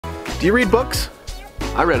Do you read books?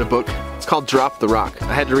 I read a book. It's called Drop the Rock.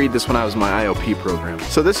 I had to read this when I was in my IOP program.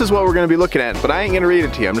 So this is what we're gonna be looking at, but I ain't gonna read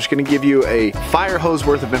it to you. I'm just gonna give you a fire hose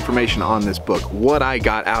worth of information on this book, what I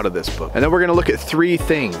got out of this book. And then we're gonna look at 3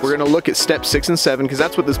 things. We're gonna look at steps 6 and 7, because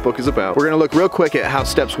that's what this book is about. We're gonna look real quick at how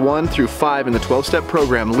steps 1 through 5 in the 12-step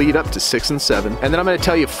program lead up to 6 and 7. And then I'm gonna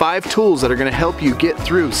tell you 5 tools that are gonna help you get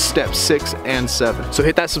through steps 6 and 7. So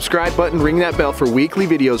hit that subscribe button, ring that bell for weekly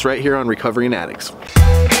videos right here on Recovering Addicts.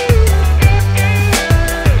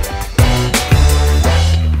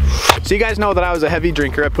 So you guys know that I was a heavy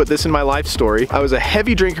drinker. I put this in my life story. I was a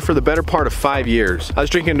heavy drinker for the better part of 5 years. I was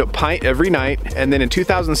drinking a pint every night, and then in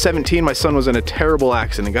 2017 my son was in a terrible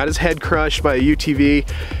accident. Got his head crushed by a UTV.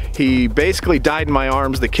 He basically died in my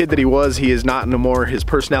arms. The kid that he is not no more. His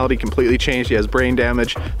personality completely changed. He has brain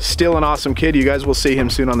damage. Still an awesome kid. You guys will see him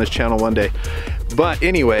soon on this channel one day. But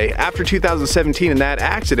anyway, after 2017 and that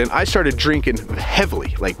accident, I started drinking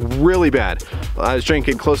heavily, like really bad. I was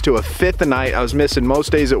drinking close to a 5th a night. I was missing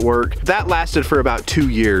most days at work. That lasted for about 2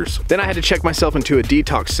 years. Then I had to check myself into a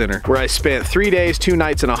detox center where I spent 3 days, 2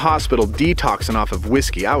 nights in a hospital detoxing off of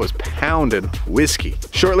whiskey. I was pounding whiskey.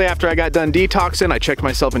 Shortly after I got done detoxing, I checked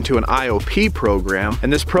myself into an IOP program,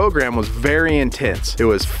 and this program was very intense. It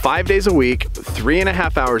was 5 days a week,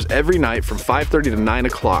 3.5 hours every night from 5:30 to 9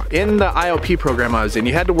 o'clock. In the IOP program I was in,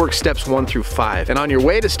 you had to work steps 1 through 5. And on your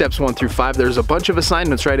way to steps 1 through 5, there's a bunch of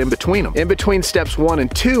assignments right in between them. In between steps 1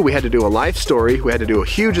 and 2, we had to do a life story, we had to do a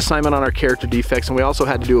huge assignment on our character defects, and we also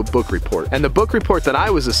had to do a book report. And the book report that I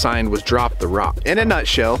was assigned was Drop the Rock. In a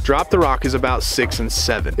nutshell, Drop the Rock is about 6 and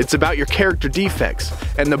 7. It's about your character defects.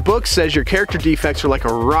 And the book says your character defects are like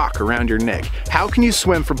a rock around your neck. How can you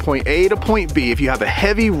swim from point A to point B if you have a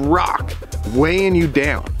heavy rock weighing you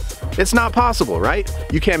down? It's not possible, right?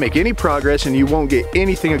 You can't make any progress and you won't get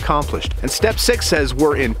anything accomplished. And step 6 says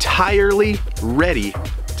we're entirely ready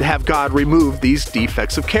to have God remove these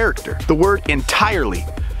defects of character. The word entirely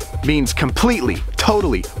means completely,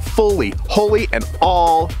 totally, fully, wholly, and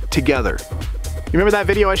all together. You remember that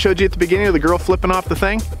video I showed you at the beginning of the girl flipping off the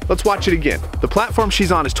thing? Let's watch it again. The platform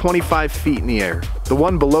she's on is 25 feet in the air. The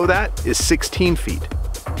one below that is 16 feet.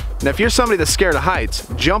 Now if you're somebody that's scared of heights,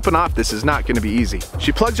 jumping off this is not gonna be easy.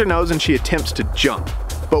 She plugs her nose and she attempts to jump.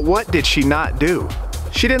 But what did she not do?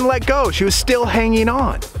 She didn't let go, she was still hanging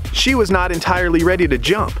on. She was not entirely ready to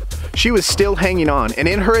jump. She was still hanging on, and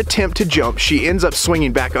in her attempt to jump, she ends up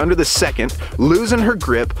swinging back under the second, losing her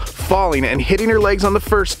grip, falling and hitting her legs on the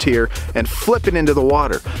first tier, and flipping into the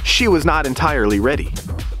water. She was not entirely ready.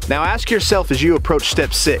 Now ask yourself as you approach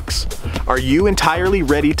step 6, are you entirely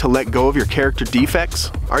ready to let go of your character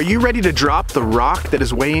defects? Are you ready to drop the rock that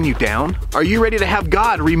is weighing you down? Are you ready to have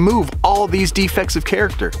God remove all these defects of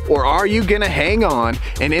character? Or are you gonna hang on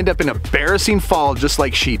and end up in an embarrassing fall just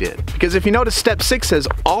like she did? Because if you notice, step 6 says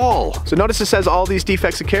all. So notice it says all these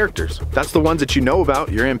defects of characters. That's the ones that you know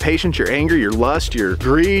about: your impatience, your anger, your lust, your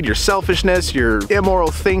greed, your selfishness, your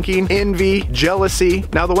immoral thinking, envy, jealousy.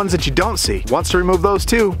 Now the ones that you don't see, wants to remove those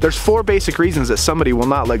too. There's 4 basic reasons that somebody will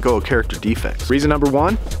not let go of character defects. Reason number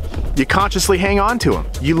 1, you consciously hang on to them.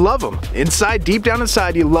 You love them. Inside, deep down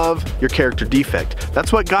inside, you love your character defect.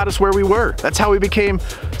 That's what got us where we were. That's how we became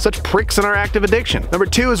such pricks in our active addiction. Number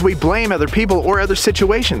 2 is we blame other people or other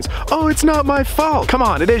situations. Oh, it's not my fault. Come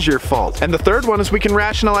on, it is your fault. And the 3rd one is we can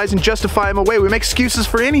rationalize and justify them away. We make excuses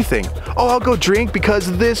for anything. Oh, I'll go drink because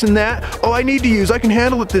of this and that. Oh, I need to use, I can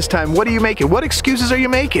handle it this time. What are you making? What excuses are you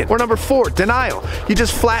making? Or number 4, denial. You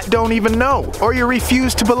just flat don't even know, or you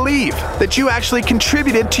refuse to believe that you actually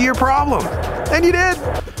contributed to your problem. And you did.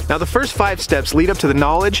 Now the first 5 steps lead up to the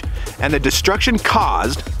knowledge and the destruction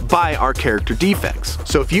caused by our character defects.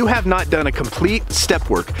 So if you have not done a complete step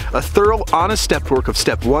work, a thorough, honest step work of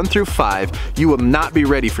step 1 through 5, you will not be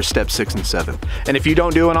ready for step 6 and 7. And if you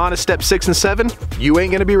don't do an honest step 6 and 7, you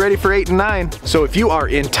ain't gonna be ready for 8 and 9. So if you are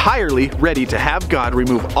entirely ready to have God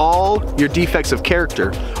remove all your defects of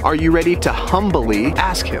character, are you ready to humbly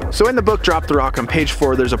ask Him? So in the book Drop the Rock on page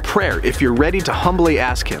 4, there's a prayer. If you're ready to humbly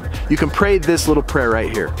ask Him, you can pray this little prayer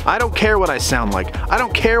right here. I don't care what I sound like. I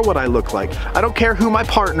don't care what I look like. I don't care who my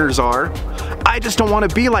partners are. I just don't want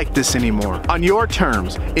to be like this anymore. On your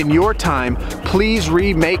terms, in your time, please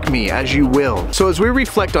remake me as you will. So as we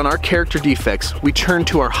reflect on our character defects, we turn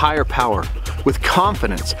to our higher power with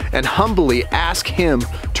confidence and humbly ask Him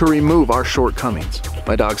to remove our shortcomings.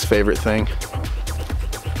 My dog's favorite thing.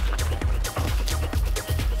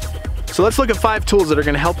 So So let's look at 5 tools that are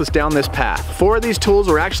going to help us down this path. 4 of these tools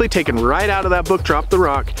were actually taken right out of that book, Drop the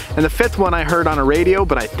Rock, and the 5th one I heard on a radio,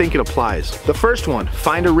 but I think it applies. The first one,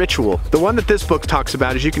 find a ritual. The one that this book talks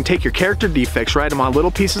about is you can take your character defects, write them on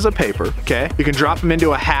little pieces of paper, okay? You can drop them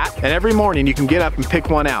into a hat, and every morning you can get up and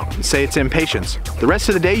pick one out and say it's impatience. The rest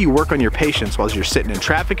of the day you work on your patience while you're sitting in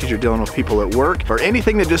traffic, as you're dealing with people at work, or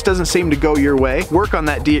anything that just doesn't seem to go your way. Work on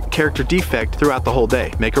that character defect throughout the whole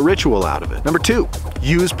day. Make a ritual out of it. Number 2,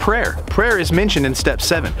 use prayer. Prayer is mentioned in step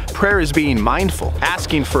 7. Prayer is being mindful,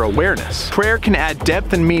 asking for awareness. Prayer can add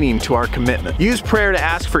depth and meaning to our commitment. Use prayer to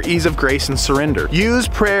ask for ease of grace and surrender. Use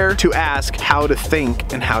prayer to ask how to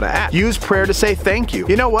think and how to act. Use prayer to say thank you.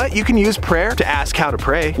 You know what? You can use prayer to ask how to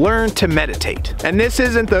pray. Learn to meditate. And this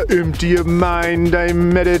isn't the empty of mind, I'm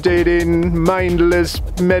meditating, mindless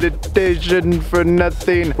meditation for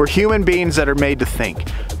nothing. We're human beings that are made to think.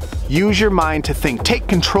 Use your mind to think. Take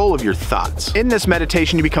control of your thoughts. In this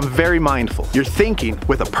meditation, you become very mindful. You're thinking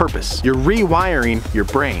with a purpose. You're rewiring your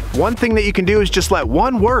brain. One thing that you can do is just let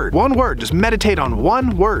one word, just meditate on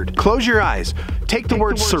one word. Close your eyes. Take the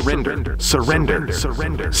word surrender. Surrender.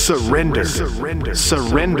 Surrender. Surrender.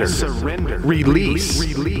 Surrender. Surrender.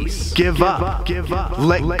 Release. Give up.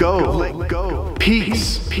 Let go.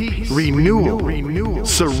 Peace. Renewal.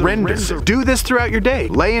 Surrender. Do this throughout your day.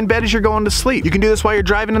 Lay in bed as you're going to sleep. You can do this while you're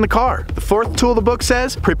driving in the car. The 4th tool the book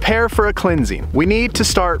says, prepare for a cleansing. We need to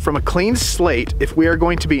start from a clean slate if we are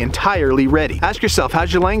going to be entirely ready. Ask yourself,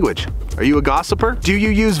 how's your language? Are you a gossiper? Do you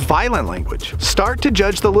use violent language? Start to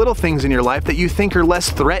judge the little things in your life that you think are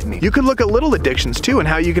less threatening. You can look at little addictions too and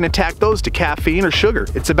how you can attack those to caffeine or sugar.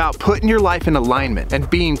 It's about putting your life in alignment and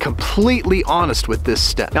being completely honest with this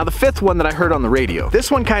step. Now the 5th one that I heard on the radio,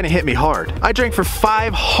 this one kind of hit me hard. I drank for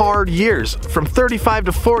 5 hard years. From 35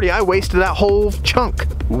 to 40, I wasted that whole chunk.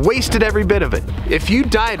 Wasted every bit of it. If you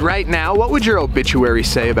died right now, what would your obituary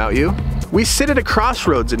say about you? We sit at a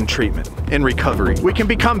crossroads in treatment, in recovery. We can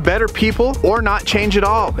become better people or not change at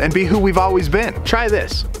all and be who we've always been. Try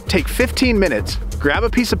this. Take 15 minutes, grab a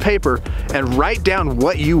piece of paper, and write down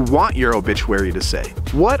what you want your obituary to say.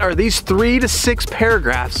 What are these 3 to 6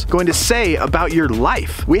 paragraphs going to say about your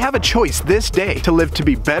life? We have a choice this day to live to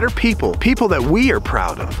be better people, people that we are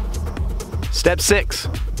proud of. Step 6.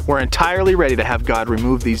 We're entirely ready to have God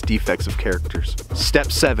remove these defects of characters.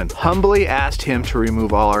 Step 7, humbly ask Him to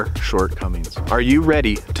remove all our shortcomings. Are you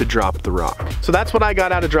ready to drop the rock? So that's what I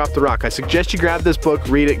got out of Drop the Rock. I suggest you grab this book,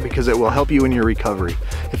 read it, because it will help you in your recovery.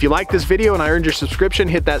 If you like this video and I earned your subscription,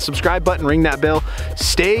 hit that subscribe button, ring that bell.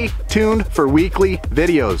 Stay tuned for weekly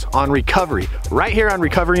videos on recovery, right here on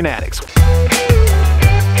Recovering Addicts.